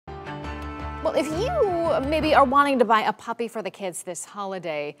Well, if you maybe are wanting to buy a puppy for the kids this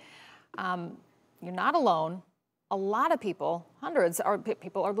holiday, you're not alone. A lot of people,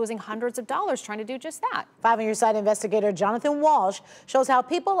 people are losing hundreds of dollars trying to do just that. 5 on Your Side investigator Jonathan Walsh shows how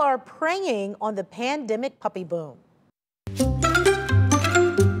people are preying on the pandemic puppy boom.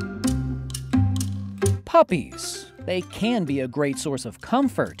 Puppies. They can be a great source of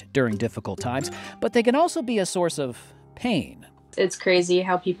comfort during difficult times, but they can also be a source of pain. It's crazy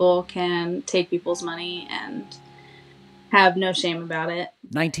how people can take people's money and have no shame about it.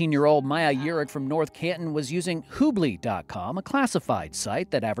 19-year-old Maya Urich from North Canton was using Hoobly.com, a classified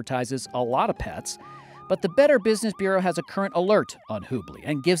site that advertises a lot of pets. But the Better Business Bureau has a current alert on Hoobly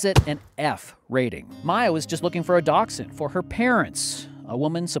and gives it an F rating. Maya was just looking for a dachshund for her parents. A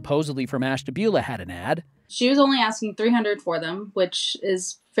woman supposedly from Ashtabula had an ad. She was only asking $300 for them, which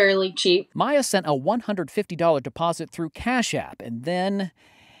is fairly cheap. Maya sent a $150 deposit through Cash App, and then,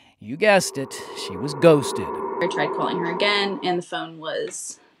 you guessed it, she was ghosted. I tried calling her again, and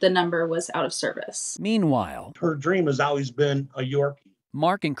the number was out of service. Meanwhile, her dream has always been a Yorkie.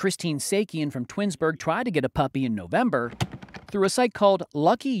 Mark and Christine Sakian from Twinsburg tried to get a puppy in November through a site called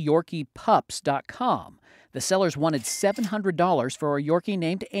LuckyYorkiePups.com. The sellers wanted $700 for a Yorkie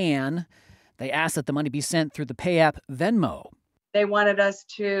named Anne. They asked that the money be sent through the pay app Venmo. They wanted us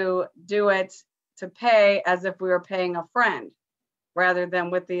to do it to pay as if we were paying a friend rather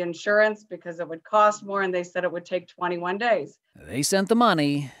than with the insurance because it would cost more, and they said it would take 21 days. They sent the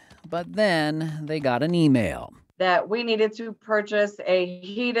money, but then they got an email that we needed to purchase a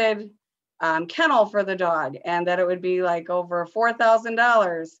heated kennel for the dog and that it would be like over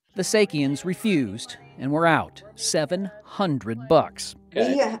 $4,000. The Sakians refused and were out $700.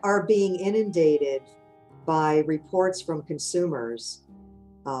 We are being inundated by reports from consumers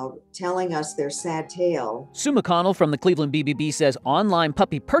telling us their sad tale. Sue McConnell from the Cleveland BBB says online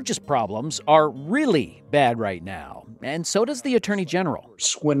puppy purchase problems are really bad right now, and so does the Attorney General.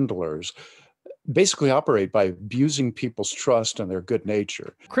 Swindlers basically operate by abusing people's trust and their good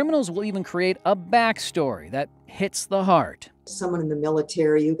nature. Criminals will even create a backstory that hits the heart. Someone in the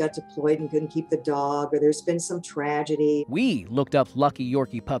military who got deployed and couldn't keep the dog, or there's been some tragedy. We looked up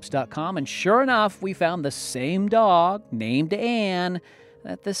LuckyYorkiePups.com, and sure enough, we found the same dog, named Anne,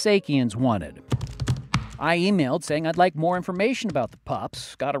 that the Sakians wanted. I emailed saying I'd like more information about the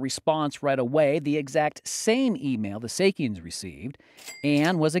pups, got a response right away, the exact same email the Sakians received.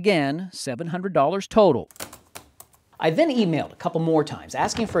 Anne was again $700 total. I then emailed a couple more times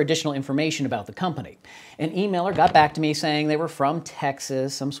asking for additional information about the company. An emailer got back to me saying they were from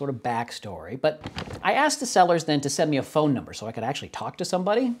Texas, some sort of backstory, but I asked the sellers then to send me a phone number so I could actually talk to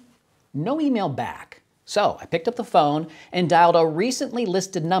somebody. No email back. So I picked up the phone and dialed a recently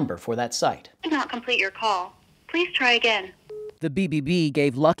listed number for that site. Did not complete your call. Please try again. The BBB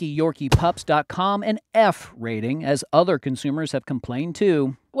gave LuckyYorkiePups.com an F rating, as other consumers have complained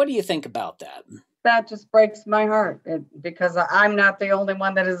too. What do you think about that? That just breaks my heart because I'm not the only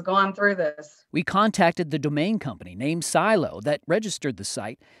one that has gone through this. We contacted the domain company named Silo that registered the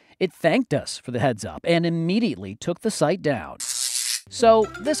site. It thanked us for the heads up and immediately took the site down. So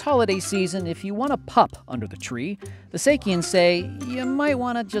this holiday season, if you want a pup under the tree, the Sakians say you might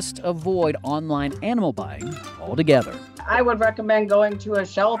want to just avoid online animal buying altogether. I would recommend going to a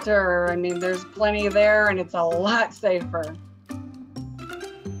shelter. I mean, there's plenty there and it's a lot safer.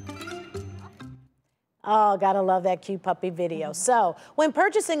 Oh, gotta love that cute puppy video. So when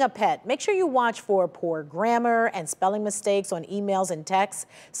purchasing a pet, make sure you watch for poor grammar and spelling mistakes on emails and texts,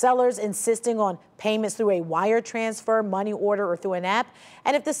 sellers insisting on payments through a wire transfer, money order, or through an app.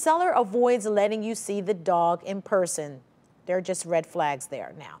 And if the seller avoids letting you see the dog in person, there are just red flags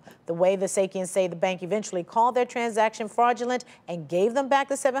there now. The way the Sakians say the bank eventually called their transaction fraudulent and gave them back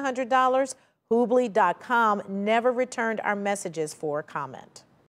the $700, Hoobly.com never returned our messages for comment.